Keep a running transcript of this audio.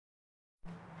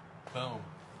Boom.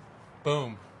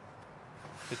 Boom.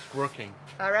 It's working.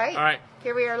 All right. All right.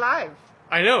 Here we are live.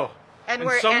 I know. And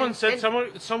someone,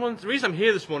 the reason I'm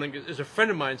here this morning is a friend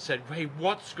of mine said, hey,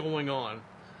 what's going on?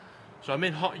 So I'm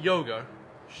in hot yoga.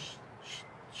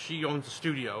 She owns a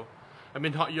studio. I'm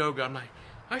in hot yoga. I'm like,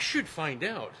 I should find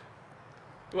out.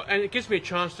 Well, and it gives me a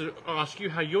chance to ask you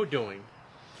how you're doing.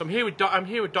 So I'm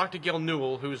here with Dr. Gail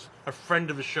Newel, who's a friend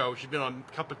of the show. She's been on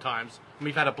a couple of times, and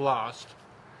we've had a blast.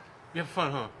 You have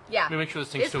fun, huh? Yeah. Let me make sure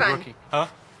this thing's It's still fun. working. Huh?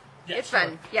 Yeah, It's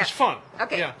fun. Yeah. It's fun.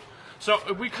 Okay. Yeah. So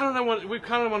we kind of want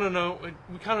to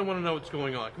know what's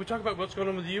going on. Can we talk about what's going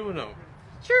on with you or no?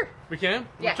 Sure. We can.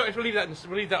 Yeah. We'll leave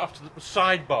that off to the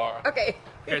sidebar. Okay.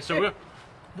 Okay. So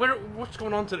what's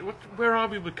going on today? Where are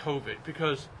we with COVID?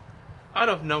 Because I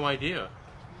have no idea.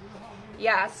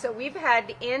 Yeah, so we've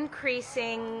had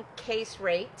increasing case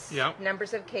rates, Yeah.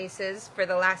 numbers of cases for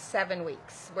the last 7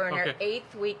 weeks. We're in our Okay.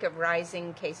 8th week of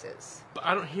rising cases. But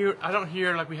I don't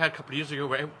hear like we had a couple of years ago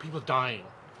where people dying.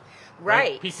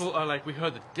 Right. People are like, we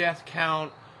heard the death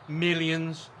count,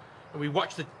 millions, and we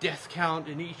watched the death count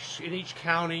in each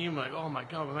county. I'm like, oh my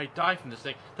God, we might die from this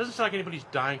thing. Doesn't sound like anybody's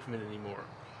dying from it anymore.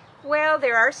 Well,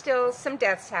 there are still some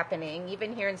deaths happening,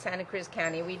 even here in Santa Cruz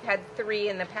County. We've had 3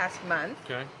 in the past month.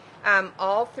 Okay.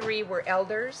 All 3 were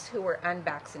elders who were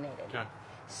unvaccinated. Okay.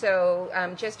 So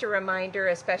just a reminder,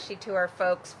 especially to our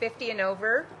folks 50 and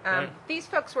over. Right. These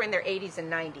folks were in their 80s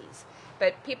and 90s.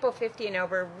 But people 50 and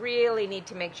over really need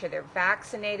to make sure they're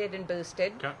vaccinated and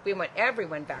boosted. Okay. We want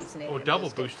everyone vaccinated Or and double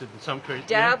boosted. boosted in some cases.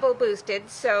 Double boosted.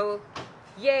 So,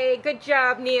 yay, good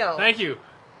job, Neil. Thank you.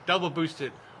 Double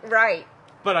boosted. Right.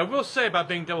 But I will say about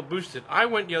being double boosted, I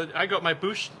got my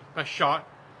shot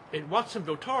in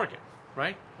Watsonville, Target,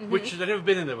 right? Mm-hmm. Which I've never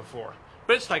been in there before.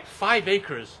 But it's like 5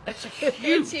 acres. It's huge.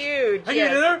 It's huge. Have you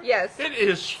been there? Yes. It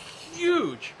is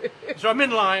huge. So I'm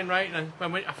in line, right? And I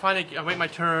wait my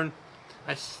turn.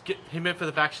 I get him in for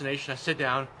the vaccination. I sit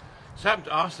down. So I happened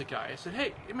to ask the guy. I said,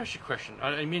 "Hey, let me ask you a question.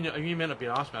 I mean, you may not be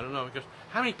asking. I don't know." He goes,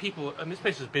 "How many people? I mean, this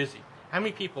place is busy. How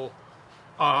many people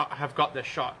have got their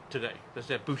shot today? That's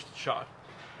their boosted shot."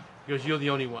 He goes, "You're the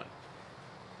only one."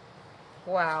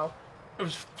 Wow. It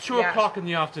was 2 o'clock in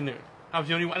the afternoon. I was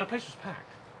the only one, and the place was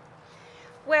packed.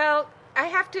 Well, I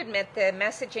have to admit the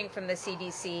messaging from the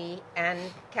CDC and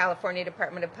California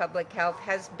Department of Public Health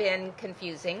has been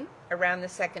confusing around the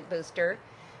second booster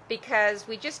because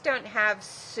we just don't have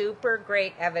super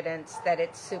great evidence that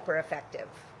it's super effective,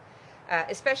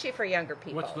 especially for younger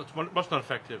people. What's not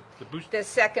effective? The boost. The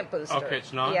second booster. Okay,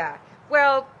 it's not? Yeah.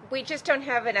 Well, we just don't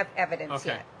have enough evidence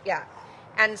yet. Yeah.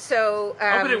 And so...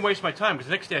 I hope I didn't waste my time, because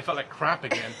the next day I felt like crap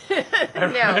again.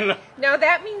 No,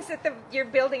 that means that you're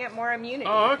building up more immunity.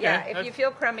 Oh, okay. Yeah, if you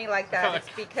feel crummy like that, it's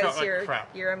because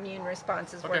your immune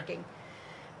response is working.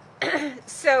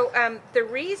 So the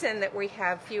reason that we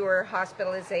have fewer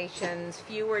hospitalizations,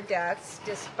 fewer deaths,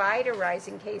 despite a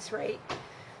rising case rate,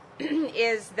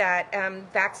 is that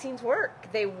vaccines work.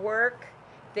 They work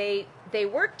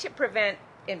to prevent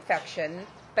infection,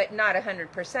 but not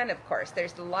 100%, of course.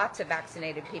 There's lots of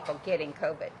vaccinated people getting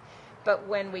COVID. But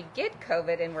when we get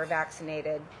COVID and we're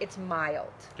vaccinated, it's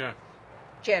mild,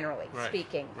 generally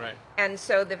speaking. Right. And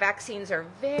so the vaccines are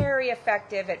very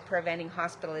effective at preventing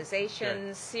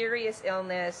hospitalizations, serious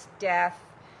illness, death.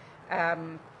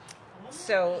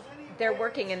 So they're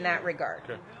working in that regard.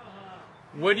 Okay.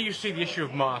 Where do you see the issue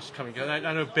of masks coming? I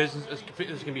know there's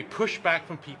going to be pushback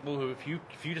from people who, if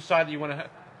you decide that you want to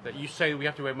that you say we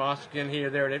have to wear masks in here,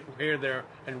 there,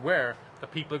 and where, the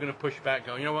people are going to push back,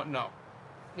 go, you know what? No.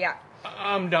 Yeah.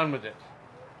 I'm done with it.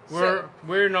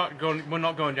 We're not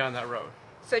going down that road.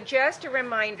 So just a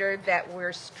reminder that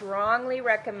we're strongly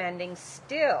recommending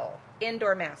still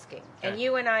indoor masking. And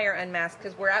you and I are unmasked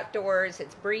because we're outdoors.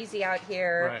 It's breezy out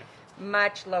here. Right.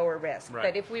 Much lower risk. Right.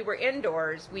 But if we were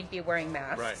indoors, we'd be wearing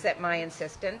masks at my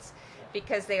insistence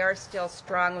because they are still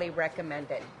strongly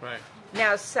recommended. Right.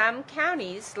 Now, some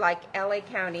counties, like LA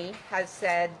County, has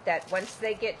said that once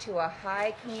they get to a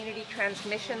high community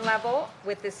transmission level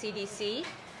with the CDC,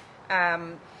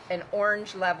 an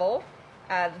orange level,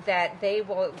 that they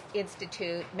will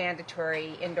institute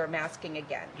mandatory indoor masking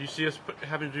again. Do you see us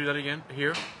having to do that again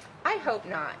here? I hope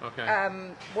not.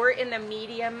 Okay. We're in the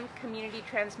medium community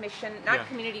transmission, not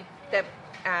community, the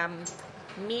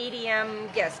medium,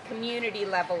 community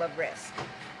level of risk.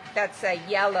 That's a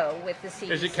yellow with the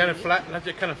CDC. Is it kind of flat? Is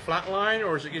it kind of flat line,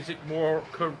 or is it more,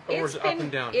 or is it up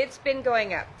and down? It's been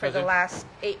going up for the last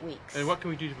 8 weeks. And what can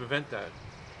we do to prevent that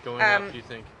going up? Do you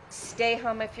think? Stay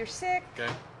home if you're sick. Okay.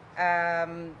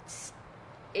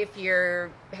 If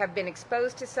you have been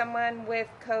exposed to someone with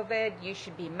COVID, you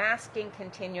should be masking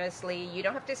continuously. You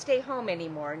don't have to stay home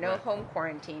anymore. No home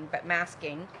quarantine, but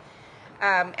masking.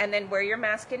 And then wear your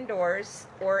mask indoors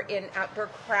or in outdoor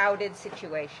crowded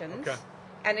situations. Okay.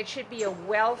 And it should be a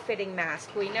well-fitting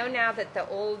mask. We know now that the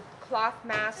old cloth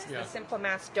masks, the simple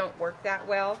masks, don't work that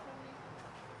well.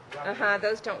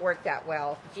 Those don't work that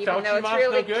well. Even Fauci though it's mask,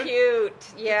 really no good? cute.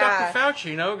 Yeah. Dr.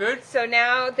 Fauci, no good? So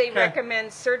now they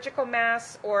recommend surgical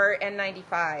masks or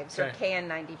N95s or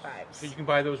KN95s. So you can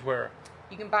buy those where?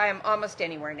 You can buy them almost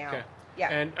anywhere now. Okay. Yeah.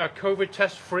 And COVID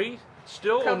test free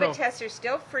still? COVID tests are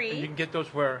still free. And you can get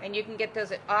those where? And you can get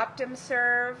those at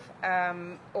OptumServe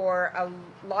or a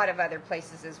lot of other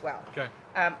places as well. Okay.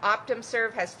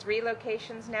 OptumServe has 3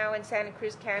 locations now in Santa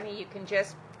Cruz County. You can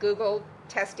just Google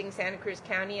testing Santa Cruz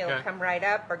County. It'll come right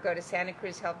up, or go to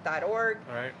santacruzhealth.org.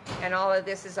 All right. And all of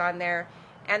this is on there.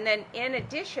 And then in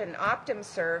addition,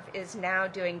 OptumServe is now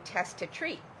doing test to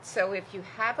treat. So if you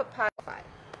have a positive,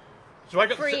 so I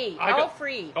got free,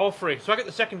 free. All free. So I got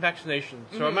the second vaccination.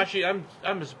 So I'm actually I'm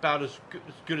about as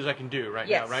good as I can do right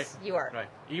now, right? Yes, you are. Right.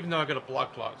 Even though I got a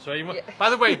blood clot. So by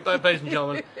the way, ladies and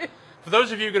gentlemen, for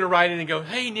those of you going to write in and go,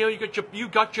 "Hey Neil, you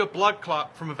got your blood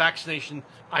clot from a vaccination."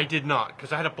 I did not,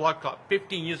 because I had a blood clot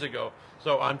 15 years ago.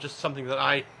 So I'm just something that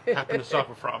I happen to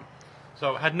suffer from.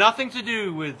 So it had nothing to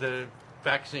do with the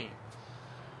vaccine.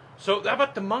 So how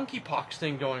about the monkeypox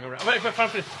thing going around?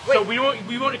 So we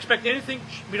won't expect anything.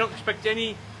 We don't expect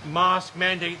any mask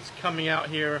mandates coming out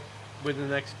here within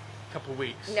the next couple of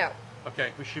weeks. No.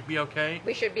 Okay, we should be okay.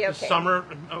 We should be okay. The summer.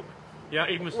 Yeah,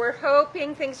 we're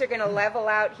hoping things are going to level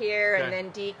out here and then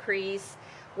decrease.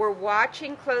 We're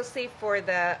watching closely for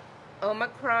the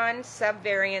Omicron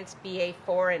subvariants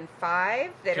BA4 and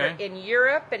 5 that are in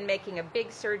Europe and making a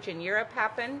big surge in Europe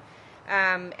happen.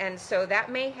 And so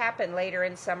that may happen later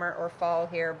in summer or fall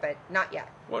here, but not yet.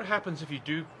 What happens if you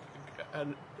do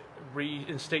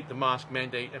reinstate the mask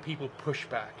mandate and people push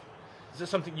back? Is this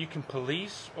something you can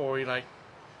police, or you're like,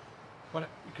 what?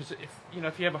 Because if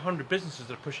you have 100 businesses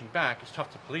that are pushing back, it's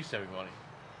tough to police everybody.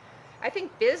 I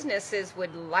think businesses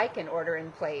would like an order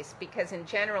in place, because in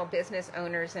general, business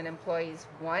owners and employees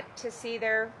want to see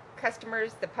their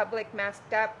customers, the public,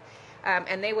 masked up.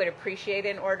 And they would appreciate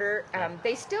an order.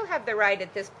 They still have the right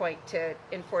at this point to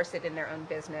enforce it in their own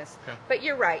business. Okay. But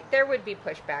you're right, there would be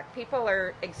pushback. People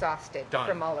are exhausted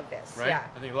from all of this. Right? Yeah.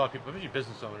 I think a lot of people, especially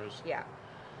business owners. Yeah.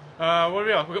 What do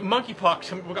we got? We got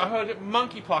monkeypox. I heard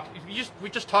monkeypox. We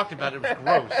just talked about it. It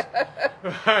was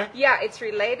gross. Yeah, it's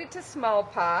related to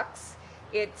smallpox.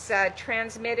 It's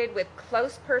transmitted with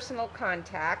close personal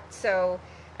contact. So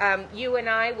you and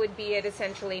I would be at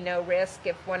essentially no risk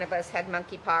if one of us had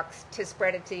monkeypox to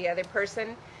spread it to the other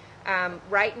person.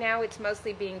 Right now, it's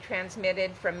mostly being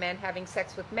transmitted from men having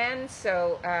sex with men.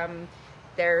 So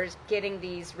there's getting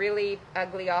these really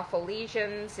ugly, awful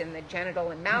lesions in the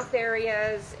genital and mouth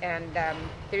areas, and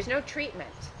there's no treatment.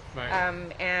 Right.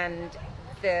 And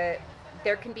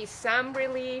there can be some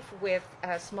relief with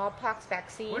smallpox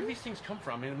vaccine. Where do these things come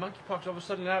from? I mean, monkeypox, all of a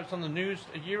sudden now it's on the news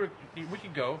a week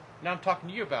ago. Now I'm talking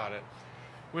to you about it.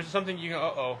 Was it something you go,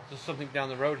 uh-oh, there's something down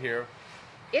the road here?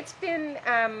 It's been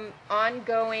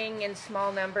ongoing in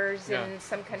small numbers in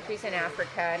some countries in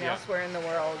Africa and elsewhere in the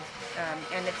world,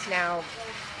 and it's now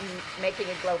making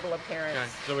a global appearance. Okay.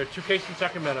 So we have 2 cases in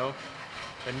Sacramento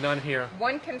and none here.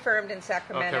 1 confirmed in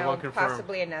Sacramento, okay, 1 confirmed.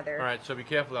 Possibly another. All right, so be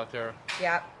careful out there.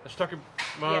 Yeah. Let's talk about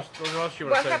what else you want to say?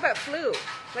 Well, how about flu?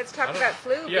 Let's talk about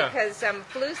flu, because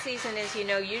flu season, as you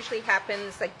know, usually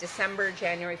happens like December,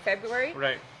 January, February.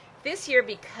 Right. This year,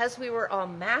 because we were all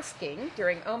masking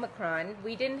during Omicron,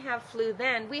 we didn't have flu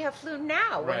then. We have flu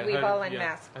now when we've all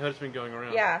unmasked. I heard it's been going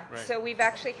around. Yeah, right. So we've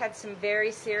actually had some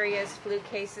very serious flu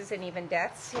cases and even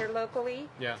deaths here locally.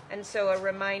 Yeah. And so a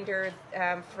reminder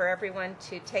for everyone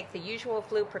to take the usual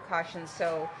flu precautions.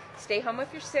 So stay home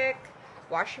if you're sick,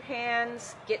 wash your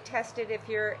hands, get tested if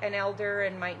you're an elder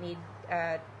and might need,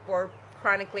 or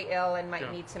chronically ill and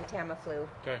might need some Tamiflu.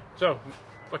 Okay, so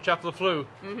watch out for the flu.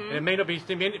 Mm-hmm. And it may not be.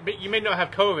 You may not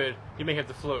have COVID. You may have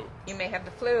the flu. You may have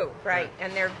the flu, right?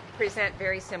 And they present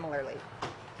very similarly.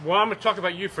 Well, I'm going to talk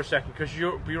about you for a second, because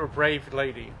you're a brave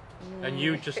lady, and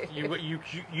you just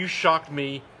you shocked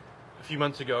me a few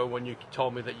months ago when you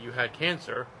told me that you had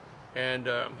cancer, and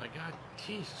I'm like, God,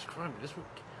 Jesus Christ,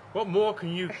 what more can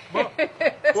you?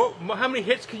 How many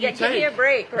hits can you take? Give me a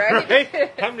break, right?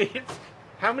 Right?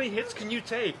 How many hits can you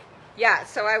take? Yeah,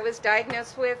 so I was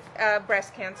diagnosed with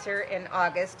breast cancer in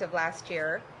August of last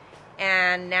year,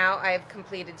 and now I've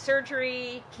completed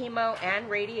surgery, chemo, and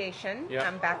radiation. Yeah.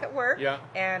 I'm back at work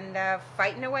and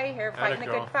fighting away here, fighting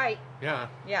a good fight. Yeah.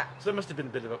 Yeah. So that must have been a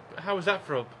bit of a... How was that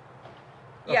for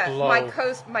Yeah, glow.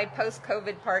 my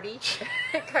post-COVID party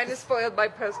kind of spoiled my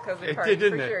post-COVID party. It did,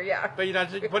 didn't for it? Sure, yeah.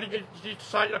 But what did you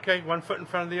decide? Okay, one foot in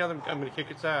front of the other. I'm going to kick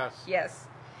its ass. Yes.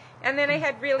 And then I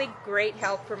had really great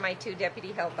help from my 2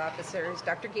 deputy health officers,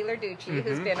 Dr. Ghilarducci,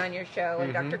 who's been on your show,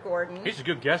 and Dr. Gordon. He's a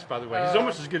good guest, by the way. He's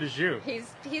almost as good as you.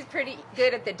 He's pretty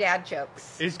good at the dad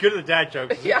jokes. He's good at the dad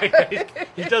jokes. Yeah.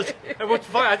 he does. And what's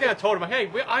funny, I think I told him, hey,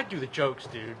 I do the jokes,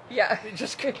 dude. Yeah.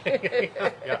 Just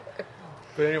yeah.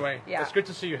 But anyway, Yeah. it's good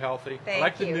to see you healthy. Thank I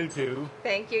like you. the new do.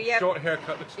 Thank you. Yep. Short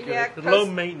haircut looks good. Yeah, The low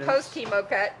maintenance. Post-chemo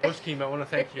cut. Post-chemo. I want to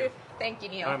thank you. Thank you,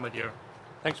 Neil. All right, my dear.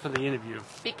 Thanks for the interview.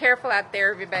 Be careful out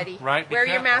there, everybody. Right, be Wear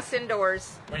your careful. mask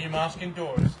indoors. Wear your mask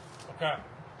indoors. Okay.